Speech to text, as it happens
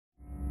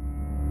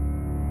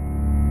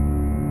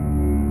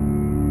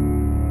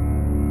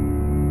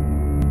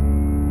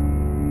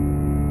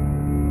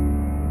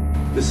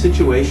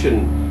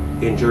situation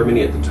in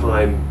Germany at the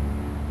time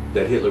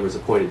that Hitler was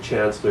appointed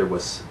Chancellor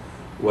was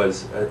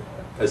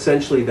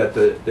essentially that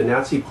the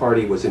Nazi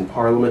Party was in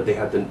Parliament. They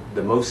had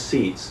the most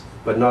seats,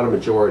 but not a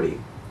majority.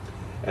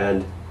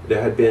 And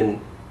there had been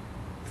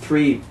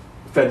 3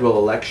 federal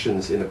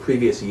elections in the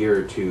previous year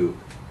or two,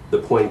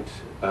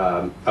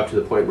 up to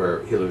the point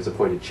where Hitler was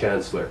appointed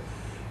Chancellor.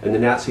 And the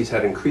Nazis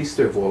had increased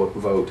their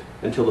vote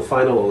until the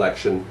final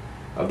election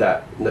of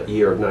that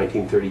year of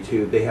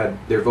 1932.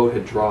 Their vote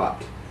had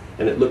dropped,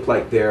 and it looked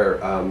like their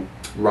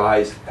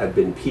rise had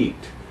been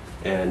peaked.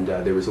 And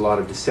there was a lot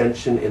of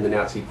dissension in the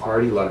Nazi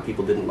Party. A lot of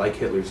people didn't like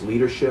Hitler's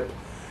leadership.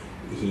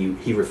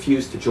 He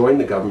refused to join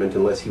the government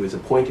unless he was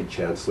appointed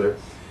Chancellor.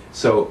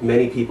 So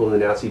many people in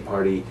the Nazi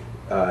Party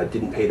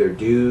didn't pay their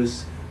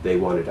dues. They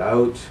wanted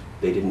out.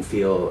 They didn't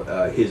feel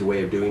his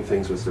way of doing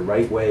things was the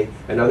right way.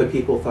 And other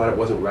people thought it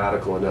wasn't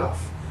radical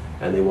enough.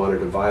 And they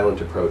wanted a violent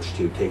approach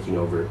to taking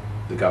over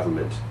the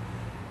government.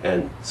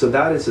 And so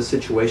that is the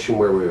situation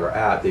where we were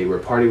at. The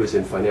party was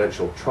in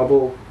financial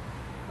trouble.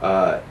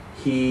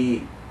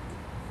 He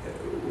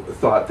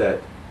thought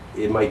that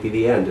it might be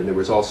the end, and there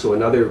was also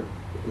another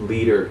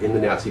leader in the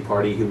Nazi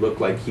Party who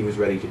looked like he was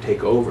ready to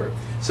take over.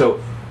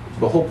 So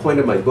the whole point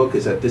of my book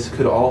is that this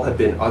could all have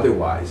been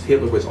otherwise.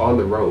 Hitler was on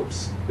the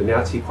ropes. The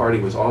Nazi Party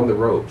was on the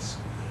ropes.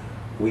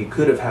 We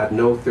could have had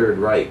no Third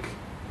Reich,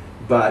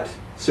 but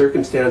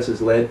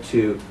circumstances led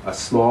to a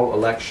small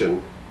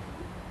election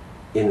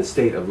in the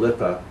state of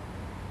Lippe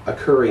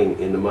occurring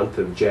in the month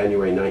of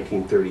January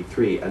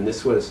 1933, and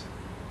this was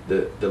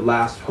the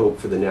last hope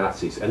for the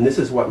Nazis. And this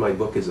is what my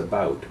book is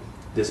about.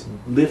 This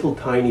little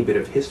tiny bit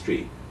of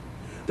history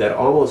that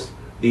almost,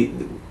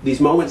 these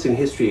moments in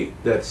history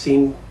that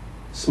seem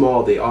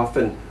small, they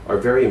often are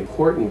very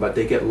important, but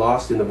they get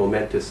lost in the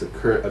momentous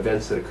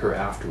events that occur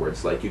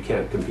afterwards. Like, you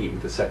can't compete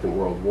with the Second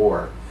World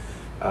War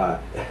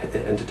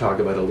and to talk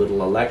about a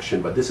little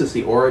election, but this is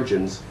the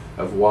origins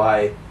of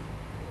why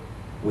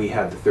we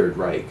had the Third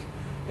Reich.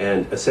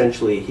 And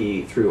essentially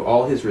he threw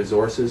all his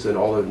resources and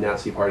all of the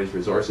Nazi Party's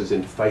resources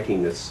into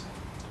fighting this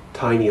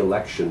tiny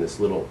election, this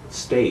little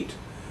state.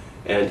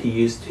 And he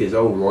used his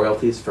own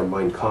royalties from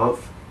Mein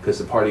Kampf, because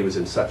the party was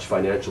in such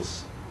financial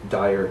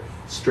dire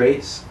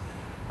straits.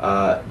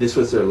 This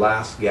was their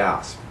last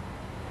gasp.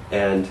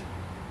 And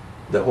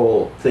the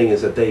whole thing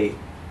is that they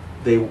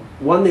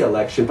won the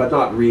election, but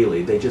not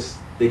really. They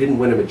didn't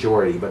win a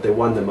majority, but they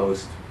won the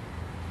most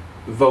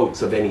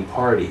votes of any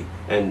party.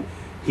 And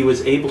he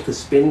was able to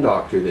spin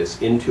doctor this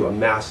into a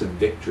massive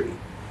victory,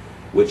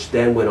 which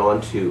then went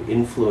on to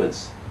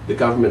influence the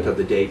government of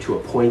the day to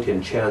appoint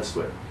him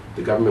Chancellor.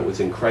 The government was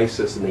in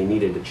crisis and they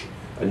needed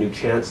a new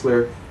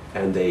Chancellor,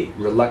 and they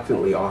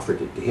reluctantly offered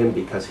it to him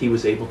because he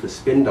was able to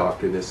spin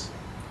doctor this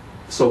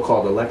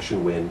so-called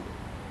election win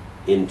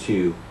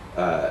into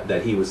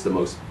that he was the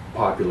most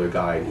popular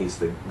guy and he's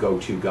the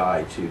go-to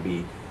guy to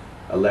be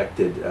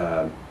elected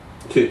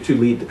to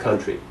lead the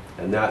country.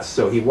 And that's,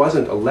 so he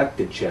wasn't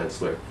elected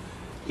Chancellor.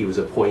 He was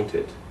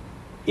appointed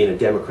in a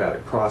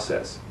democratic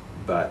process,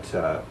 but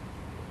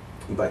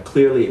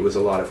clearly it was a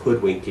lot of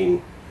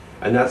hoodwinking,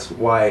 and that's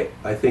why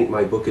I think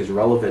my book is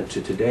relevant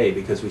to today,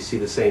 because we see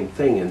the same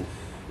thing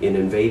in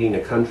invading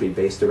a country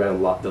based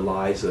around the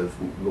lies of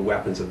the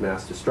weapons of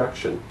mass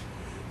destruction.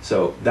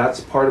 So that's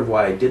part of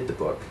why I did the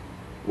book,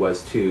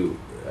 was to,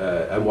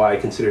 and why I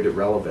considered it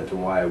relevant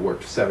and why I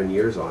worked 7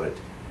 years on it,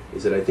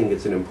 is that I think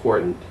it's an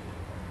important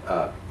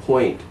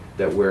point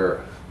that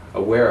we're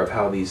aware of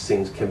how these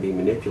things can be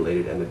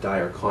manipulated and the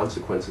dire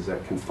consequences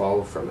that can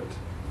follow from it.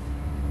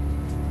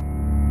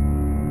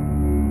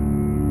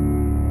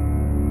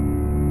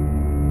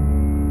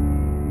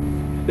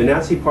 The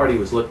Nazi Party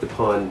was looked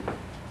upon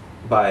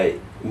by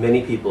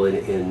many people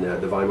in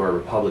the Weimar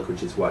Republic,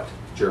 which is what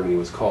Germany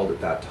was called at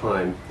that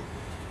time,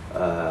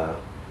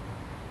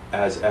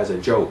 as a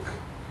joke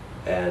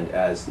and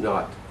as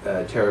not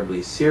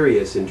terribly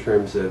serious in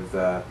terms of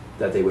that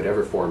they would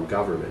ever form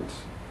government.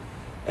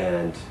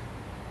 And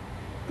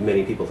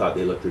many people thought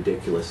they looked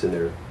ridiculous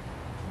in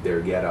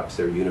their get-ups,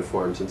 their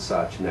uniforms and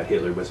such, and that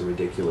Hitler was a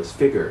ridiculous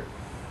figure.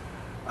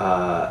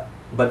 But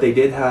they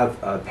did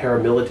have a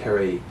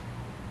paramilitary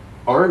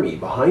army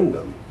behind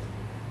them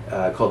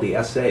called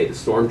the SA, the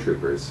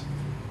Stormtroopers.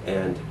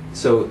 And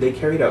so they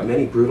carried out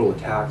many brutal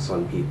attacks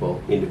on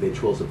people,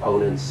 individuals,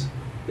 opponents.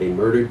 They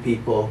murdered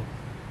people.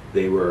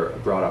 They were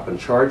brought up on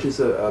charges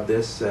of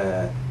this,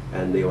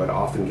 and they would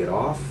often get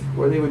off,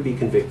 or they would be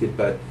convicted,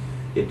 but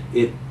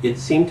it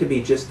seemed to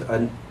be just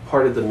a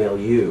part of the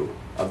milieu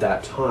of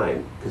that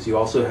time, because you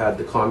also had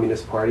the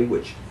Communist Party,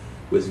 which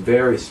was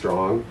very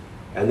strong,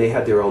 and they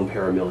had their own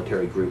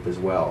paramilitary group as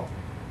well.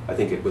 I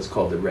think it was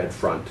called the Red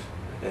Front.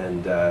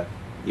 And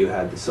you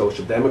had the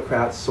Social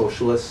Democrats,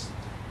 Socialists,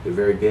 they're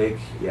very big,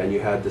 and you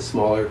had the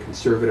smaller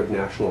conservative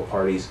national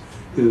parties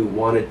who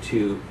wanted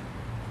to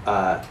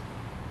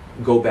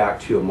go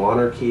back to a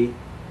monarchy.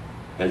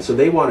 And so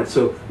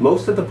so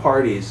most of the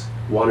parties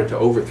wanted to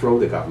overthrow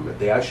the government.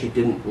 They actually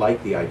didn't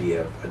like the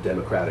idea of a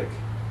democratic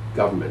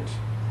government.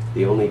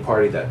 The only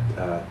party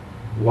that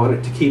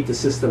wanted to keep the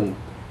system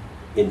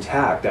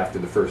intact after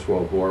the First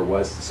World War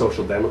was the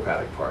Social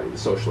Democratic Party, the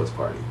Socialist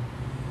Party.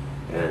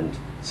 And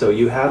so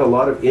you had a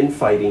lot of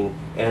infighting,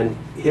 and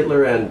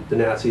Hitler and the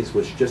Nazis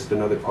was just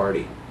another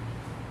party.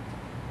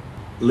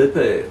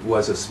 Lippe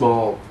was a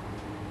small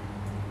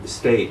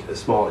state,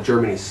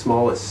 Germany's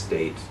smallest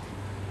state,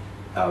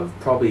 of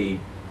probably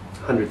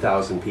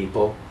 100,000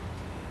 people,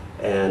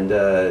 and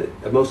a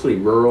mostly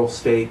rural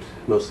state,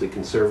 mostly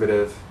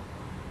conservative,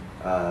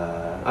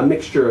 a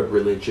mixture of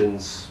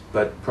religions,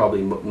 but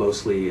probably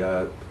mostly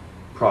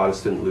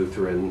Protestant,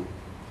 Lutheran,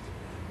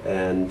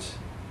 and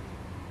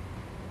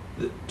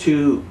the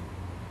two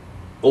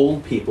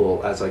old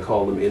people, as I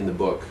call them in the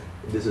book,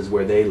 this is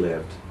where they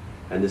lived,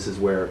 and this is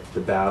where the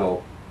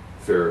battle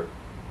for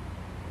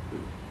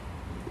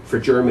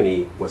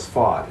Germany was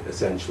fought,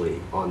 essentially,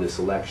 on this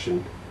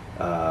election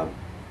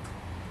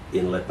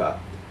in Lippe.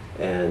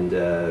 And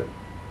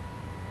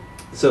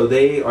so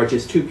they are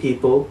just two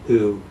people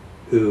who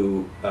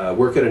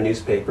work at a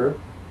newspaper,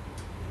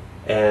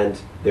 and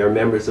they're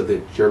members of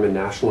the German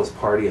Nationalist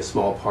Party, a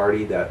small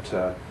party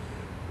that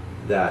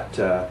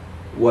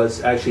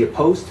was actually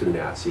opposed to the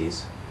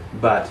Nazis.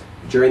 But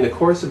during the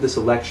course of this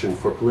election,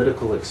 for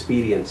political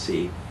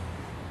expediency,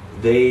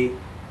 they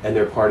and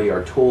their party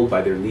are told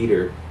by their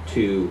leader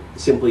to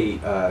simply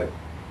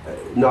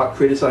not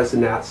criticize the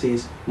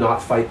Nazis,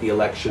 not fight the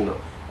election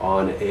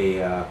on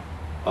a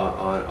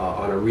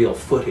real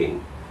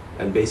footing,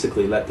 and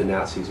basically let the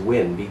Nazis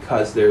win,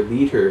 because their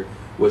leader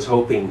was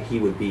hoping he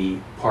would be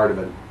part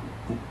of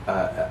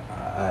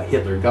a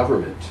Hitler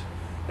government.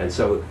 And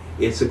so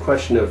it's a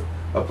question of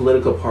a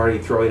political party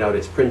throwing out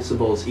its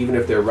principles. Even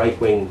if they're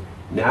right-wing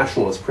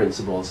nationalist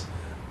principles,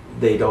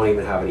 they don't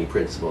even have any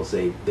principles.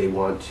 They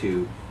want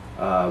to,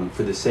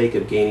 for the sake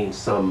of gaining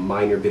some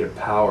minor bit of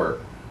power,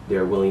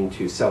 they're willing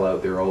to sell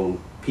out their own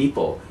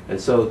people.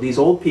 And so these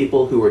old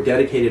people who are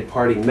dedicated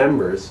party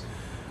members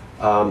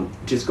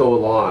just go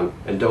along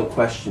and don't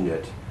question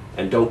it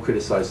and don't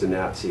criticize the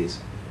Nazis,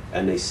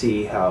 and they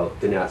see how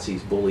the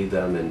Nazis bully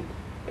them,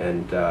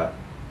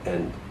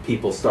 and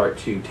people start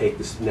to take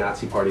this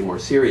Nazi party more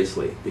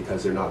seriously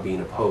because they're not being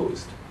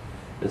opposed.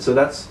 And so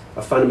that's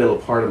a fundamental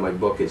part of my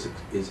book, is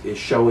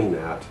showing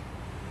that.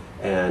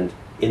 And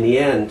in the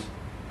end,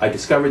 I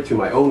discovered through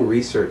my own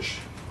research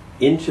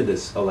into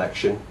this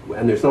election,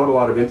 and there's not a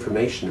lot of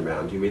information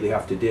around, you really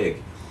have to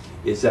dig,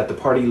 is that the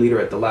party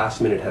leader at the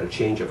last minute had a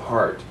change of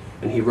heart,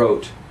 and he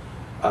wrote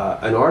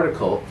an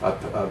article,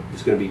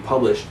 was going to be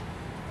published,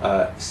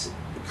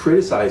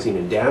 criticizing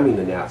and damning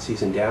the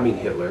Nazis and damning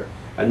Hitler,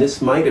 and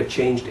this might have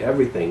changed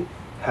everything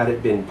had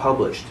it been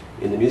published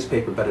in the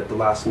newspaper, but at the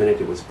last minute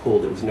it was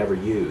pulled, it was never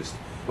used.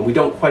 And we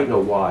don't quite know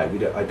why,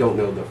 I don't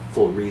know the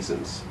full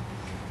reasons,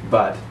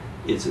 but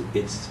it's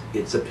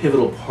a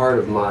pivotal part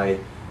of my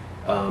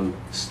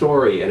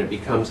story, and it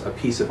becomes a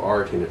piece of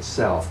art in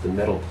itself. The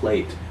metal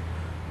plate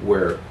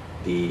where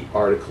the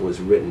article is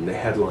written, the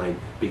headline,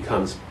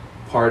 becomes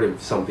part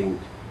of something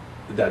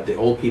that the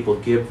old people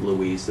give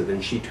Louise that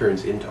then she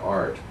turns into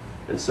art.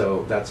 And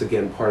so that's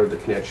again part of the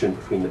connection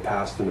between the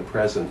past and the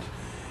present,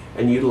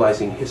 and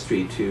utilizing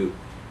history to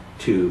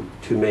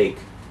make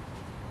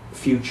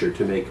future,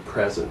 to make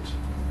present.